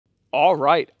All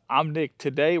right, I'm Nick.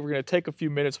 Today we're going to take a few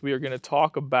minutes. We are going to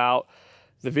talk about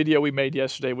the video we made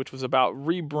yesterday, which was about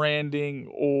rebranding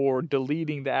or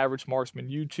deleting the Average Marksman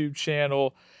YouTube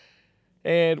channel.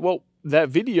 And well, that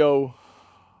video,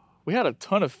 we had a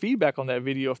ton of feedback on that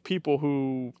video of people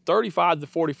who, 35 to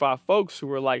 45 folks who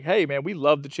were like, hey man, we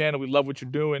love the channel. We love what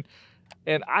you're doing.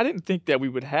 And I didn't think that we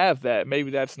would have that. Maybe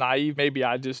that's naive. Maybe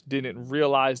I just didn't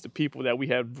realize the people that we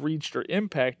had reached or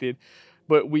impacted.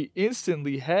 But we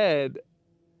instantly had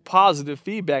positive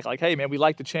feedback like, hey man, we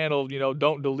like the channel,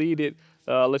 don't delete it.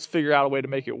 Let's figure out a way to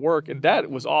make it work. And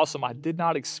that was awesome. I did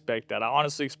not expect that. I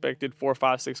honestly expected 4,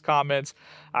 5, 6 comments.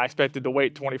 I expected to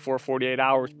wait 24, 48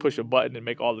 hours, push a button and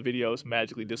make all the videos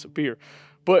magically disappear.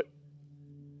 But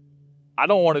I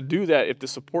don't want to do that if the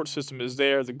support system is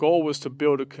there. The goal was to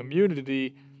build a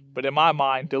community, but in my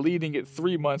mind, deleting it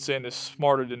 3 months in is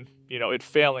smarter than, it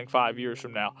failing 5 years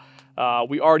from now.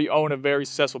 We already own a very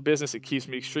successful business. It keeps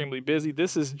me extremely busy.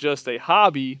 This is just a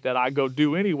hobby that I go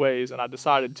do anyways, and I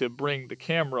decided to bring the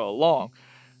camera along.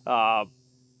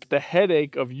 The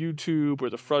headache of YouTube or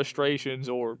the frustrations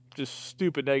or just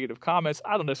stupid negative comments,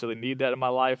 I don't necessarily need that in my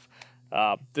life.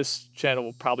 This channel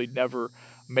will probably never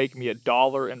make me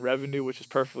 $1 in revenue, which is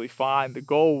perfectly fine. The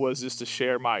goal was just to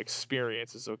share my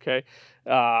experiences, okay?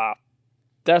 That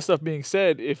stuff being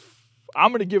said, if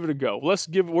I'm going to give it a go.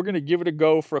 We're going to give it a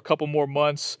go for a couple more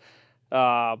months.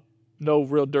 No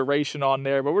real duration on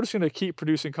there, but we're just going to keep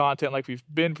producing content like we've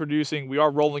been producing. We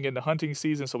are rolling into hunting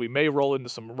season, so we may roll into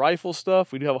some rifle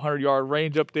stuff. We do have a 100-yard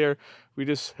range up there. We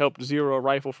just helped zero a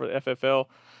rifle for the FFL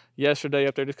yesterday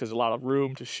up there just because a lot of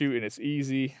room to shoot and it's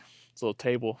easy. It's a little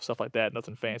table, stuff like that,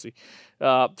 nothing fancy.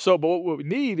 But what we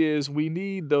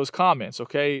need those comments,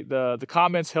 okay? The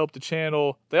comments help the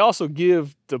channel. They also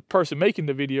give the person making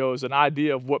the videos an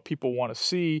idea of what people want to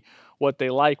see, what they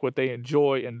like, what they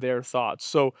enjoy, and their thoughts.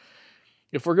 So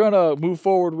if we're going to move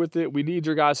forward with it, we need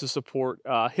your guys' support.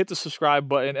 Hit the subscribe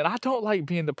button. And I don't like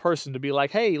being the person to be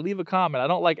like, hey, leave a comment. I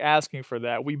don't like asking for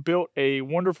that. We built a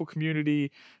wonderful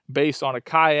community based on a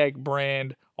kayak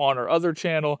brand on our other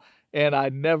channel. And I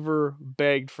never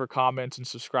begged for comments and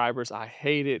subscribers. I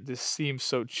hate it. This seems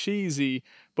so cheesy,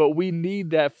 but we need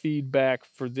that feedback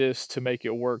for this to make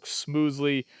it work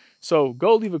smoothly. So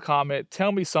go leave a comment.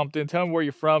 Tell me something. Tell me where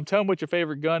you're from. Tell me what your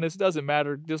favorite gun is. It doesn't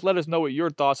matter. Just let us know what your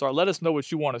thoughts are. Let us know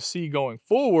what you want to see going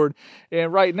forward.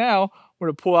 And right now, we're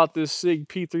going to pull out this SIG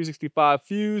P365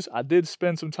 fuse. I did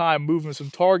spend some time moving some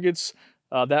targets.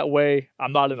 That way,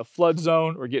 I'm not in a flood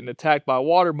zone or getting attacked by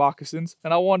water moccasins.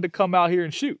 And I wanted to come out here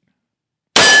and shoot.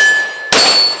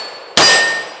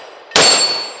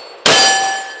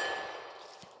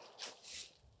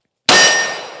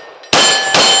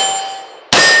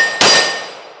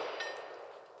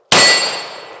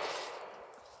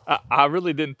 I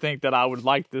really didn't think that I would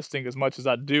like this thing as much as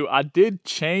I do. I did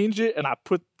change it, and I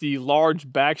put the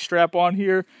large back strap on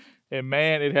here, and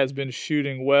man, it has been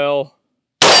shooting well.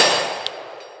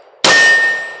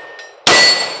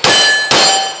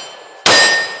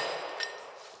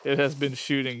 It has been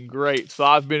shooting great, so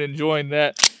I've been enjoying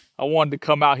that. I wanted to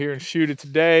come out here and shoot it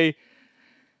today,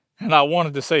 and I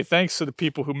wanted to say thanks to the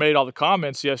people who made all the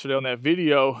comments yesterday on that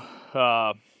video.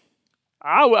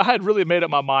 I had really made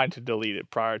up my mind to delete it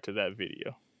prior to that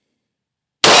video.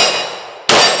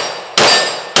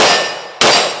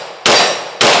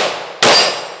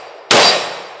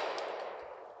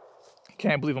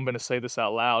 Can't believe I'm going to say this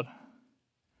out loud.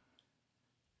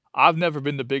 I've never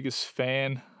been the biggest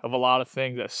fan of a lot of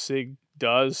things that SIG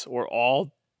does or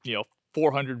all,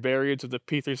 400 variants of the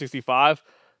P365,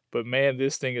 but man,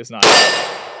 this thing is not.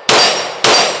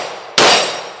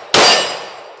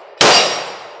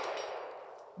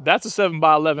 That's a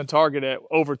 7x11 target at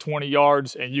over 20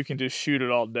 yards, and you can just shoot it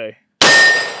all day.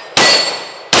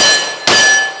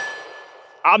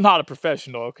 I'm not a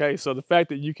professional, okay? So the fact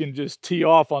that you can just tee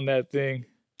off on that thing,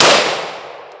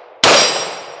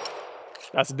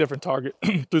 that's a different target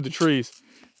through the trees,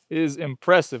 is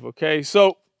impressive, okay?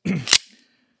 So if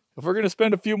we're going to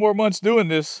spend a few more months doing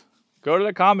this, go to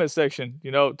the comment section.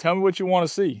 Tell me what you want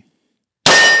to see.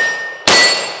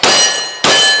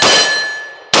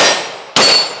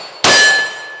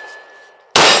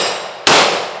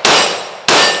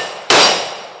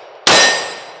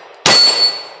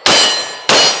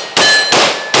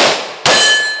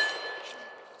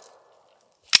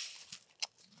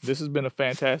 This has been a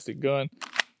fantastic gun.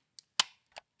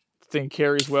 The thing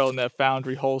carries well in that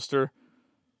Foundry holster.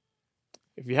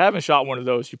 If you haven't shot one of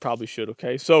those, you probably should,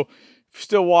 okay? So if you're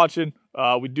still watching,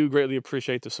 we do greatly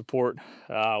appreciate the support.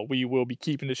 We will be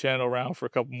keeping the channel around for a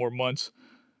couple more months.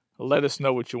 Let us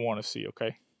know what you want to see,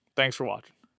 okay? Thanks for watching.